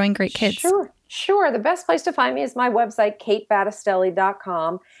written, Growing Great Kids. Sure. The best place to find me is my website,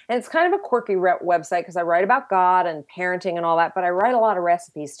 katebattistelli.com. And it's kind of a quirky website because I write about God and parenting and all that, but I write a lot of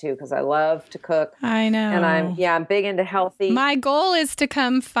recipes too because I love to cook. I know. And I'm big into healthy. My goal is to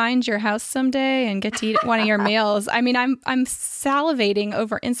come find your house someday and get to eat one of your meals. I mean, I'm salivating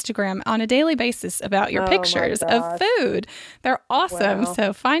over Instagram on a daily basis about your pictures of food. They're awesome. Wow.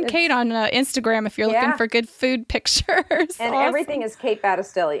 So find Kate on Instagram if you're looking for good food pictures. And everything is Kate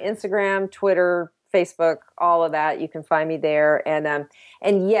Battistelli. Instagram, Twitter, Facebook, all of that. You can find me there.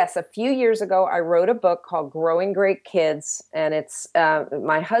 And yes, a few years ago, I wrote a book called Growing Great Kids, and it's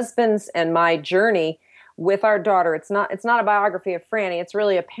my husband's and my journey with our daughter. It's not a biography of Franny. It's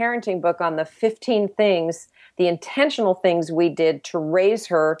really a parenting book on the 15 things, the intentional things we did to raise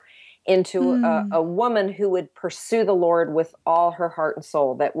her into a woman who would pursue the Lord with all her heart and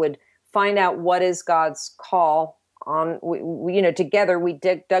soul, that would find out what is God's call on. Together we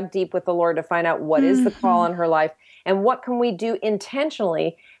dug deep with the Lord to find out what is the call on her life and what can we do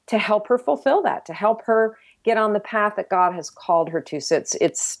intentionally to help her fulfill that, to help her get on the path that God has called her to. So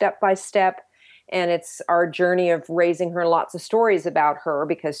it's step by step, and it's our journey of raising her. Lots of stories about her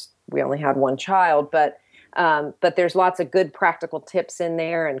because we only had one child, but there's lots of good practical tips in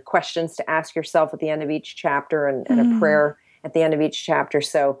there and questions to ask yourself at the end of each chapter and a prayer at the end of each chapter.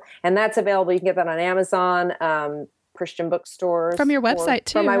 So, and that's available. You can get that on Amazon, Christian bookstores. From your website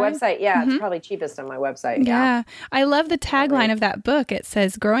too, From my right? website. Yeah, it's probably cheapest on my website. Yeah. I love the tagline of that book. It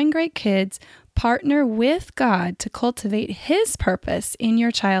says, Growing Great Kids, partner with God to cultivate His purpose in your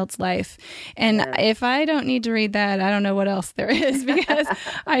child's life. And if I don't need to read that, I don't know what else there is, because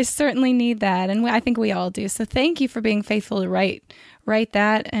I certainly need that. And I think we all do. So thank you for being faithful to write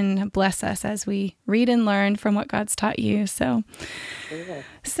that and bless us as we read and learn from what God's taught you. So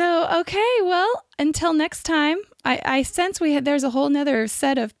okay, well, until next time, I sense there's a whole nother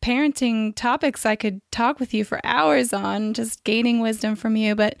set of parenting topics I could talk with you for hours on, just gaining wisdom from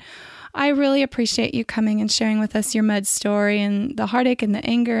you. But I really appreciate you coming and sharing with us your mud story and the heartache and the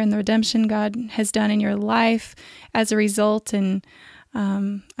anger and the redemption God has done in your life as a result. And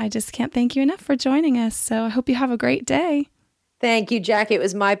I just can't thank you enough for joining us. So I hope you have a great day. Thank you, Jackie. It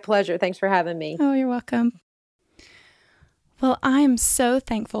was my pleasure. Thanks for having me. Oh, you're welcome. Well, I am so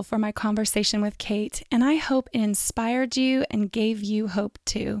thankful for my conversation with Kate, and I hope it inspired you and gave you hope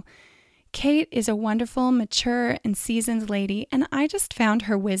too. Kate is a wonderful, mature, and seasoned lady, and I just found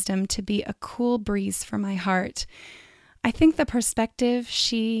her wisdom to be a cool breeze for my heart. I think the perspective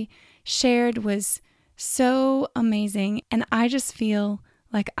she shared was so amazing, and I just feel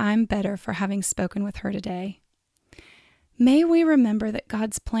like I'm better for having spoken with her today. May we remember that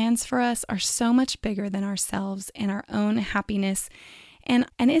God's plans for us are so much bigger than ourselves and our own happiness. And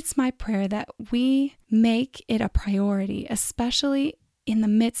it's my prayer that we make it a priority, especially in the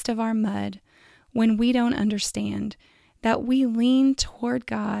midst of our mud, when we don't understand, that we lean toward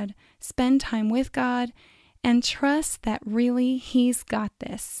God, spend time with God, and trust that really He's got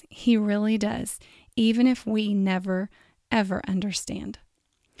this. He really does, even if we never, ever understand.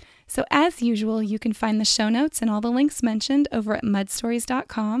 So as usual, you can find the show notes and all the links mentioned over at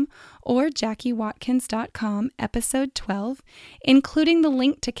mudstories.com or JackieWatkins.com, episode 12, including the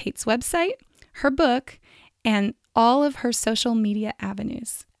link to Kate's website, her book, and all of her social media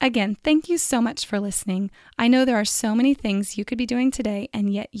avenues. Again, thank you so much for listening. I know there are so many things you could be doing today,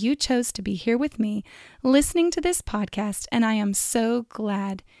 and yet you chose to be here with me, listening to this podcast, and I am so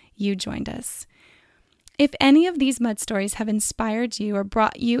glad you joined us. If any of these mud stories have inspired you or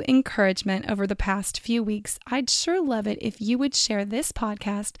brought you encouragement over the past few weeks, I'd sure love it if you would share this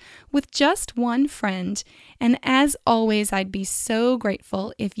podcast with just one friend. And as always, I'd be so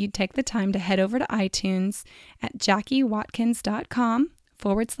grateful if you'd take the time to head over to iTunes at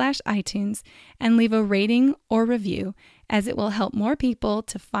JackieWatkins.com/iTunes and leave a rating or review, as it will help more people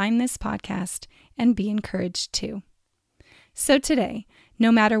to find this podcast and be encouraged too. So today,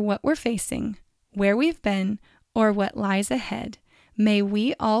 no matter what we're facing, where we've been, or what lies ahead, may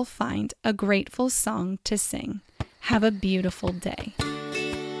we all find a grateful song to sing. Have a beautiful day.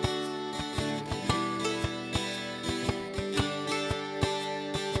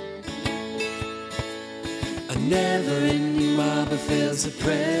 A never-ending mob fails to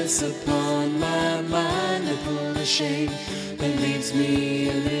press upon my mind. I pull a shade that leaves me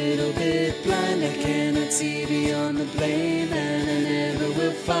a little bit blind. I cannot see beyond the blame, and I never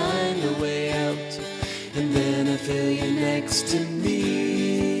will find a way out. next to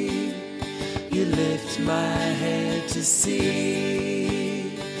me. You lift my head to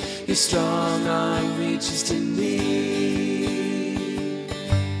see. Your strong arm reaches to me.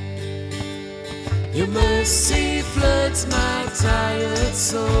 Your mercy floods my tired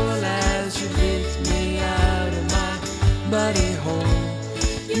soul as you lift me out of my muddy hole.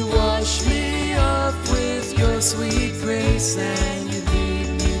 You wash me off with your sweet grace and you lead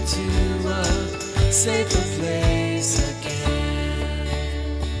me to a safer place again.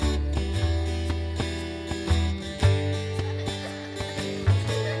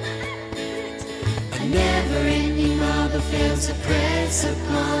 A never-ending marble fails to press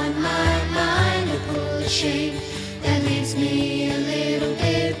upon my mind, a pull of shame that leaves me a little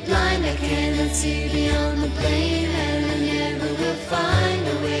bit blind. I cannot see beyond the blame, and I never will find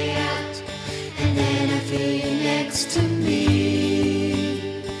a way out. And then I feel you next to me.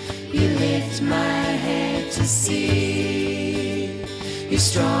 You lift my head to see. Your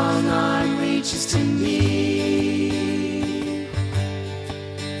strong arm reaches to me.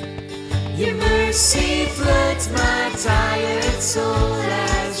 Your mercy floods my tired soul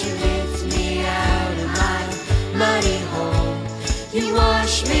as you lift me out of my muddy hole. You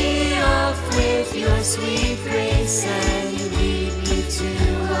wash me off with your sweet grace and you lead me to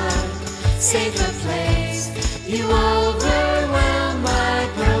a safer place. You overwhelm my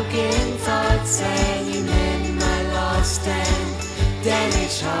broken thoughts and you mend my lost and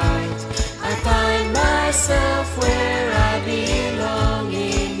damaged heart. I find myself where I belong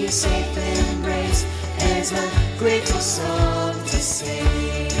in your safe embrace. There's a grateful song to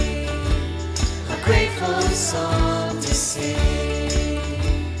sing, a grateful song to sing,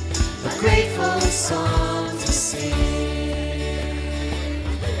 a grateful song.